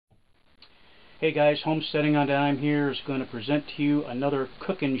Hey guys, Homesteading on Dime here is going to present to you another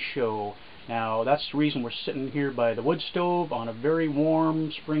cooking show. Now that's the reason we're sitting here by the wood stove on a very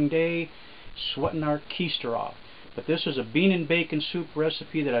warm spring day, sweating our keister off. But this is a bean and bacon soup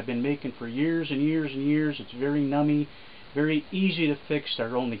recipe that I've been making for years and years and years. It's very nummy, very easy to fix. There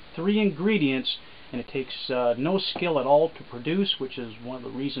are only 3 ingredients and it takes no skill at all to produce, which is one of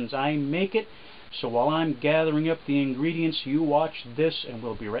the reasons I make it. So while I'm gathering up the ingredients, you watch this and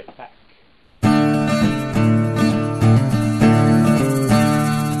we'll be right back.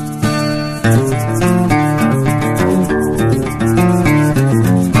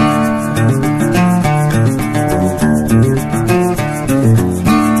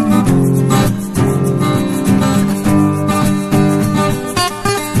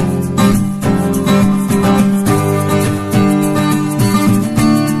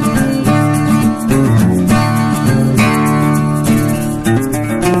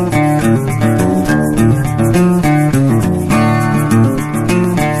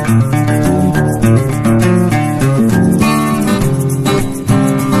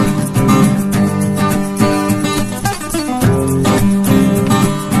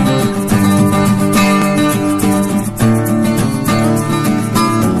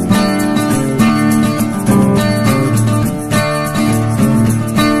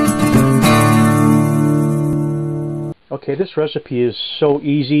 Okay, this recipe is so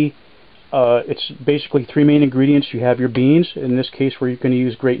easy. It's basically 3 main ingredients. You have your beans. In this case, we're going to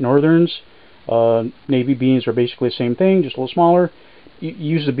use Great Northerns. Navy beans are basically the same thing, just a little smaller. You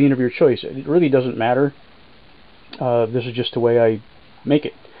use the bean of your choice. It really doesn't matter. This is just the way I make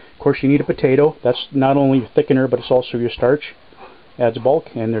it. Of course, you need a potato. That's not only your thickener, but it's also your starch. Adds bulk,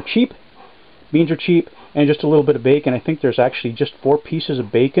 and they're cheap. Beans are cheap, and just a little bit of bacon. I think there's actually just 4 pieces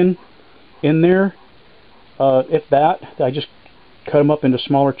of bacon in there. If that, I just cut them up into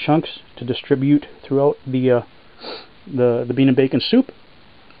smaller chunks to distribute throughout the bean and bacon soup.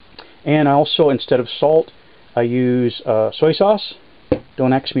 And I also, instead of salt, I use soy sauce.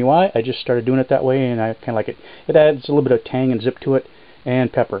 Don't ask me why. I just started doing it that way, and I kind of like it. It adds a little bit of tang and zip to it,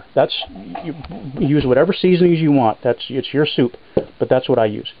 and pepper. That's you use whatever seasonings you want. It's your soup, but that's what I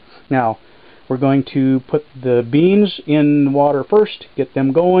use. Now we're going to put the beans in the water first, get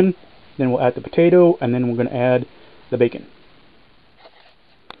them going. Then we'll add the potato, and then we're going to add the bacon.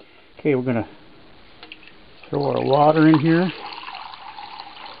 Okay, we're going to throw our water in here.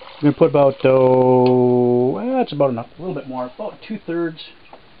 We're going to put about, that's about enough, a little bit more, about 2/3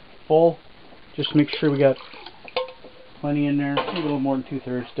 full, just to make sure we got plenty in there, maybe a little more than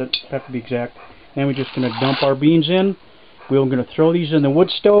 2/3, doesn't have to be exact. Then we're just going to dump our beans in. We're going to throw these in the wood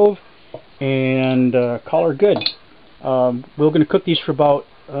stove and call her good. We're going to cook these for about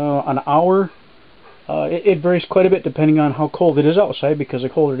an hour. It varies quite a bit depending on how cold it is outside, because the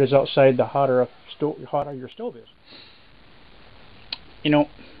colder it is outside, the hotter your stove is. You know,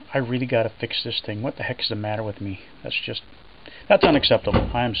 I really got to fix this thing. What the heck is the matter with me? That's unacceptable.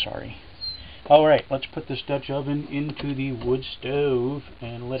 I'm sorry. Alright, let's put this Dutch oven into the wood stove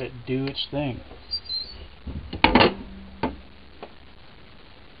and let it do its thing.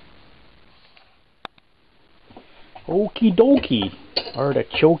 Okie dokie,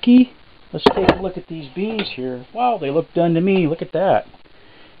 artichoke. Let's take a look at these beans here. Wow, they look done to me. Look at that.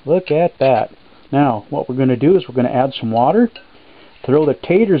 Look at that. Now, what we're going to do is we're going to add some water, throw the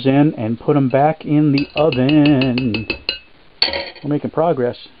taters in, and put them back in the oven. We're making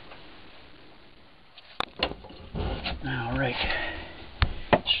progress. Alright,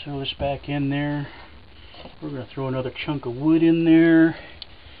 throw this back in there. We're going to throw another chunk of wood in there.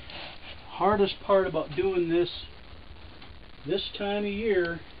 Hardest part about doing this time of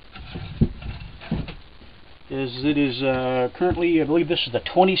year is it is currently, I believe this is the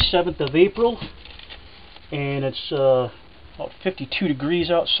 27th of April, and it's about 52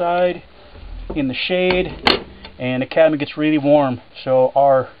 degrees outside in the shade, and the cabin gets really warm, so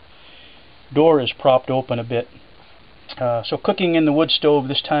our door is propped open a bit. So cooking in the wood stove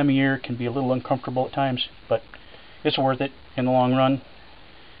this time of year can be a little uncomfortable at times, but it's worth it in the long run.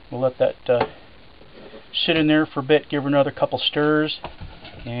 We'll let that sit in there for a bit, give her another couple stirs,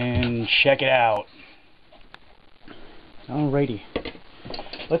 and check it out. Alrighty,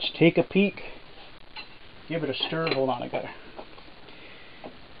 let's take a peek. Give it a stir. Hold on, I gotta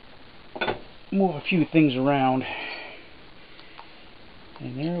move a few things around.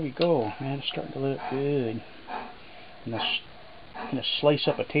 And there we go. Man, it's starting to look good. I'm gonna slice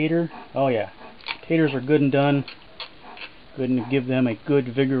up a tater. Oh yeah, taters are good and done. Go ahead and give them a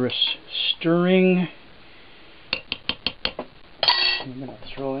good vigorous stirring. I'm going to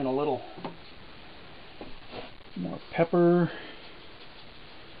throw in a little more pepper.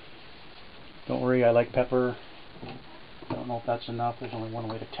 Don't worry, I like pepper. I don't know if that's enough. There's only one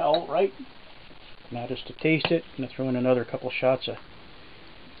way to tell, right? Now just to taste it, I'm going to throw in another couple shots of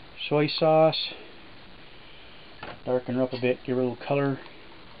soy sauce. Darken her up a bit, give her a little color.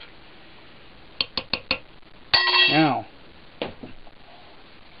 Now,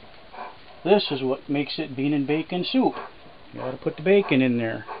 this is what makes it bean and bacon soup. You gotta put the bacon in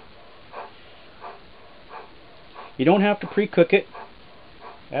there. You don't have to pre-cook it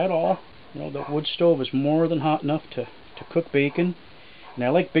at all. You know, the wood stove is more than hot enough to cook bacon. And I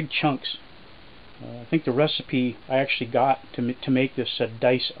like big chunks. I think the recipe I actually got to make this said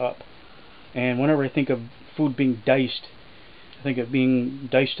dice up. And whenever I think of food being diced, I think of being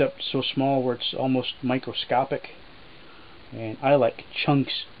diced up so small where it's almost microscopic. And I like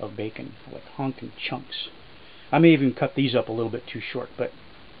chunks of bacon. I like honking chunks. I may even cut these up a little bit too short, but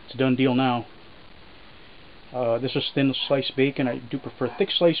it's a done deal now. This is thin sliced bacon. I do prefer thick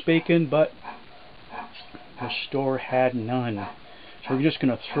sliced bacon, but the store had none. So we're just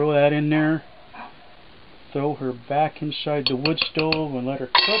going to throw that in there. Throw her back inside the wood stove and let her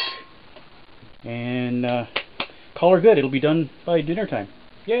cook. And call her good. It'll be done by dinner time.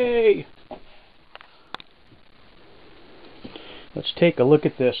 Yay! Let's take a look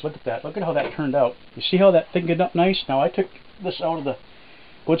at this. Look at that. Look at how that turned out. You see how that thickened up nice? Now I took this out of the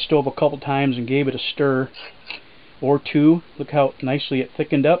wood stove a couple times and gave it a stir or two. Look how nicely it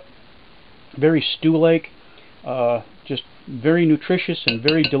thickened up. Very stew-like. Just very nutritious and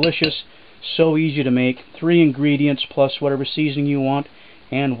very delicious. So easy to make. 3 ingredients plus whatever seasoning you want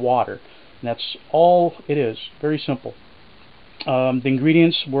and water. And that's all it is. Very simple. The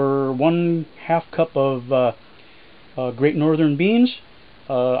ingredients were 1/2 cup of Great Northern beans.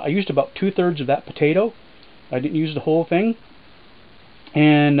 I used about 2/3 of that potato. I didn't use the whole thing.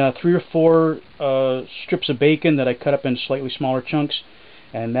 And 3 or 4 strips of bacon that I cut up in slightly smaller chunks.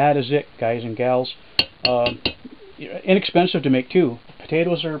 And that is it, guys and gals. Inexpensive to make too.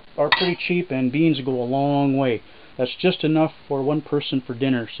 Potatoes are pretty cheap, and beans go a long way. That's just enough for one person for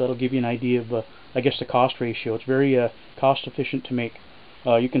dinner, so that'll give you an idea of, I guess, the cost ratio. It's very cost efficient to make.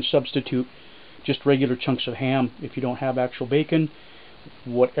 You can substitute just regular chunks of ham if you don't have actual bacon.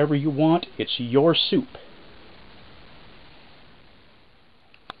 Whatever you want, it's your soup.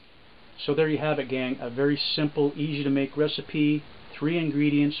 So there you have it, gang. A very simple, easy to make recipe. 3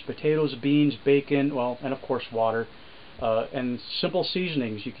 ingredients: potatoes, beans, bacon, well, and of course water. And simple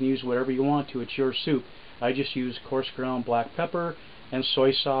seasonings. You can use whatever you want to. It's your soup. I just use coarse ground black pepper and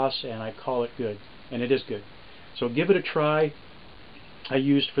soy sauce, and I call it good. And it is good. So give it a try. I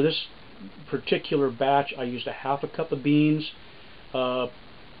used, for this particular batch, I used 1/2 cup of beans, about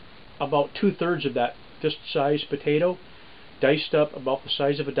 2/3 of that fist-sized potato, diced up about the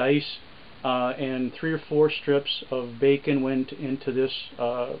size of a dice, and 3 or 4 strips of bacon went into this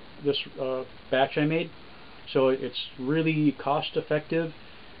batch I made. So it's really cost-effective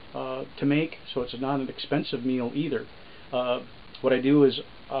to make, so it's not an expensive meal either. What I do is,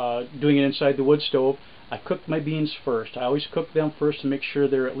 doing it inside the wood stove, I cook my beans first. I always cook them first to make sure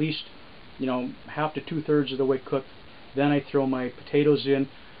they're at least, 1/2 to 2/3 of the way cooked. Then I throw my potatoes in,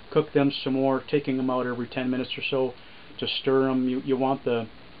 cook them some more, taking them out every 10 minutes or so to stir them. You want the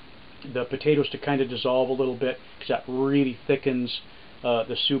potatoes to kind of dissolve a little bit, because that really thickens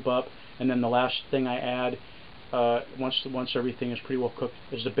the soup up. And then the last thing I add, once everything is pretty well cooked,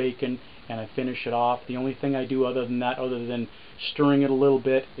 is the bacon, and I finish it off. The only thing I do other than that, other than stirring it a little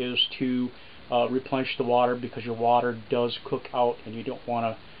bit, is to replenish the water, because your water does cook out, and you don't want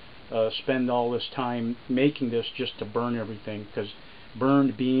to spend all this time making this just to burn everything, because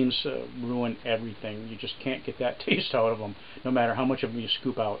burned beans ruin everything. You just can't get that taste out of them, no matter how much of them you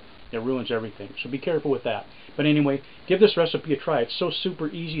scoop out. It ruins everything. So be careful with that. But anyway, give this recipe a try. It's so super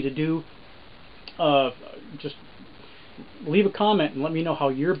easy to do. Just leave a comment and let me know how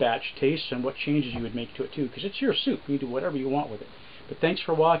your batch tastes and what changes you would make to it too, because it's your soup. You can do whatever you want with it. But thanks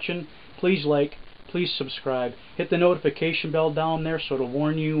for watching. Please like, please subscribe. Hit the notification bell down there so it'll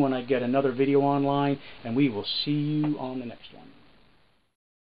warn you when I get another video online, and we will see you on the next one.